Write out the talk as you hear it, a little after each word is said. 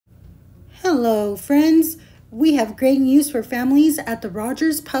Hello, friends. We have great news for families at the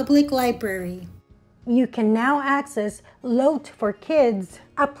Rogers Public Library. You can now access LOTE4Kids,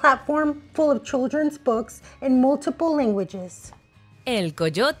 a platform full of children's books in multiple languages. El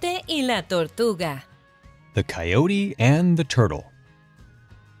coyote y la tortuga. The Coyote and the Turtle.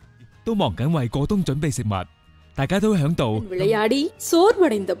 都忙緊為過冬準備食物，大家都響度 விளையாடி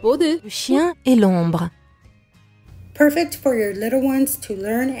சோர்வடைந்த போது Le chien et l'ombre. Perfect for your little ones to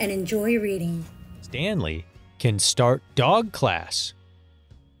learn and enjoy reading. Stanley can start dog class.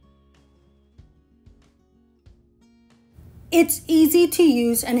 It's easy to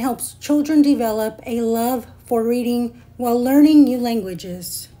use and helps children develop a love for reading while learning new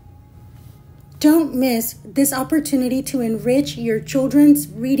languages. Don't miss this opportunity to enrich your children's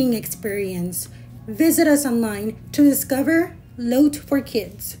reading experience. Visit us online to discover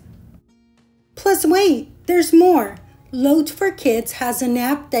LOTE4Kids. Plus wait, there's more. LOTE4Kids has an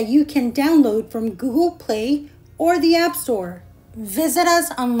app that you can download from Google Play or the App Store. Visit us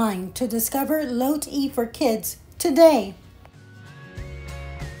online to discover LOTE4Kids today.